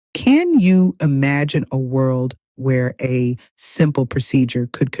Can you imagine a world where a simple procedure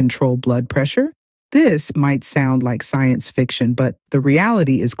could control blood pressure? This might sound like science fiction, but the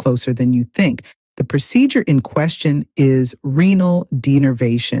reality is closer than you think. The procedure in question is renal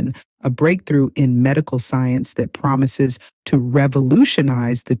denervation, a breakthrough in medical science that promises to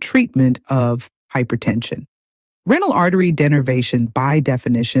revolutionize the treatment of hypertension. Renal artery denervation, by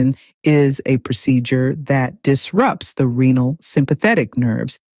definition, is a procedure that disrupts the renal sympathetic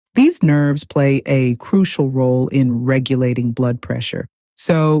nerves. These nerves play a crucial role in regulating blood pressure.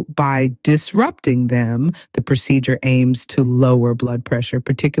 So, by disrupting them, the procedure aims to lower blood pressure,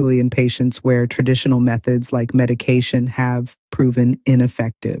 particularly in patients where traditional methods like medication have proven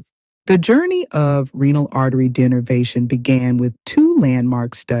ineffective. The journey of renal artery denervation began with two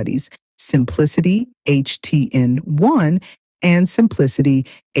landmark studies, Simplicity HTN1 and Simplicity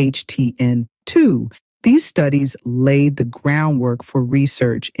HTN2. These studies laid the groundwork for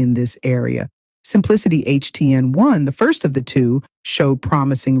research in this area. Simplicity HTN1, the first of the two, showed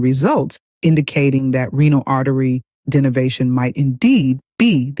promising results, indicating that renal artery denervation might indeed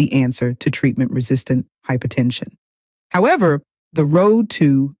be the answer to treatment-resistant hypertension. However, the road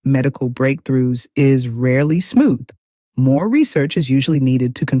to medical breakthroughs is rarely smooth. More research is usually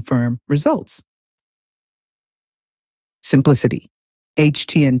needed to confirm results. Simplicity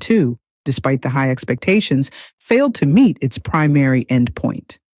HTN2, despite the high expectations, failed to meet its primary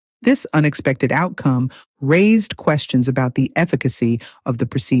endpoint. This unexpected outcome raised questions about the efficacy of the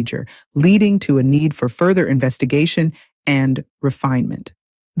procedure, leading to a need for further investigation and refinement.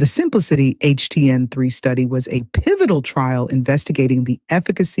 The Simplicity HTN3 study was a pivotal trial investigating the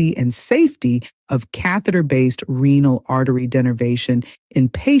efficacy and safety of catheter-based renal artery denervation in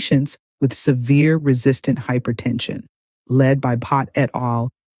patients with severe resistant hypertension. Led by Pott et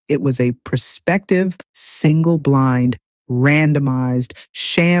al., it was a prospective, single-blind, randomized,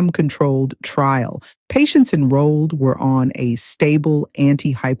 sham-controlled trial. Patients enrolled were on a stable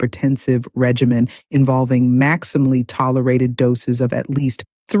antihypertensive regimen involving maximally tolerated doses of at least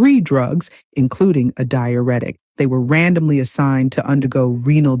 3 drugs, including a diuretic. They were randomly assigned to undergo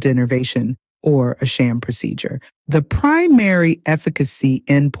renal denervation or a sham procedure. The primary efficacy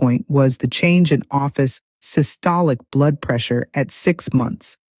endpoint was the change in office systolic blood pressure at 6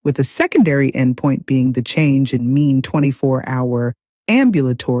 months, with a secondary endpoint being the change in mean 24-hour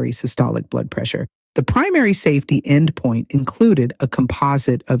ambulatory systolic blood pressure. The primary safety endpoint included a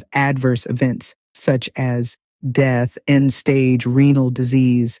composite of adverse events such as death, end-stage renal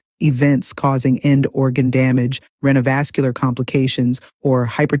disease, events causing end organ damage, renovascular complications, or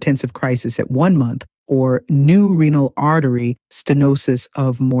hypertensive crisis at 1 month, or new renal artery stenosis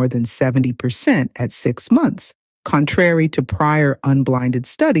of more than 70% at 6 months. Contrary to prior unblinded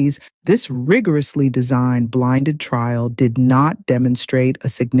studies, this rigorously designed blinded trial did not demonstrate a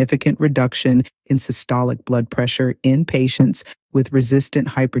significant reduction in systolic blood pressure in patients with resistant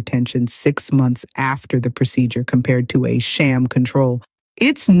hypertension 6 months after the procedure compared to a sham control.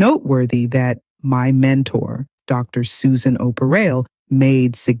 It's noteworthy that my mentor, Dr. Susan O'Parale,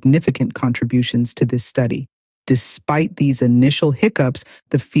 made significant contributions to this study. Despite these initial hiccups,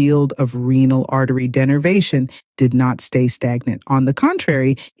 the field of renal artery denervation did not stay stagnant. On the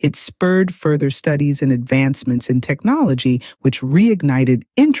contrary, it spurred further studies and advancements in technology, which reignited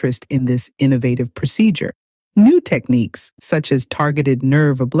interest in this innovative procedure. New techniques, such as targeted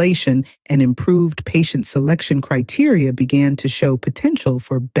nerve ablation and improved patient selection criteria, began to show potential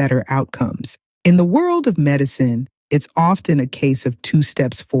for better outcomes. In the world of medicine, it's often a case of 2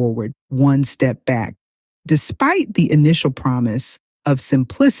 steps forward, 1 step back. Despite the initial promise of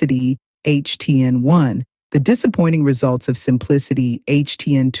Simplicity HTN1, the disappointing results of Simplicity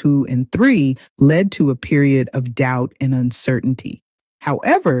HTN2 and 3 led to a period of doubt and uncertainty.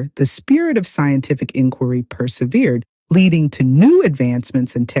 However, the spirit of scientific inquiry persevered, leading to new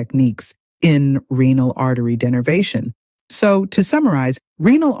advancements and techniques in renal artery denervation. So, to summarize,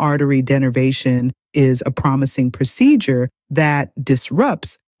 renal artery denervation is a promising procedure that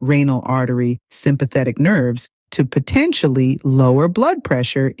disrupts renal artery sympathetic nerves to potentially lower blood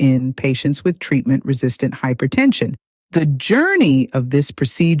pressure in patients with treatment-resistant hypertension. The journey of this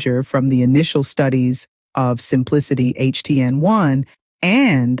procedure from the initial studies of Simplicity HTN1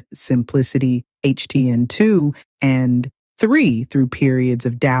 and Simplicity HTN2 and 3 through periods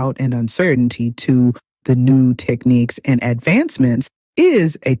of doubt and uncertainty to the new techniques and advancements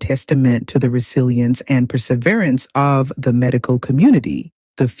is a testament to the resilience and perseverance of the medical community.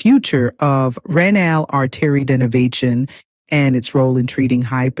 The future of renal artery denervation and its role in treating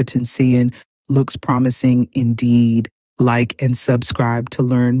hypertension looks promising indeed. Like and subscribe to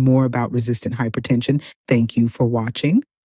learn more about resistant hypertension. Thank you for watching.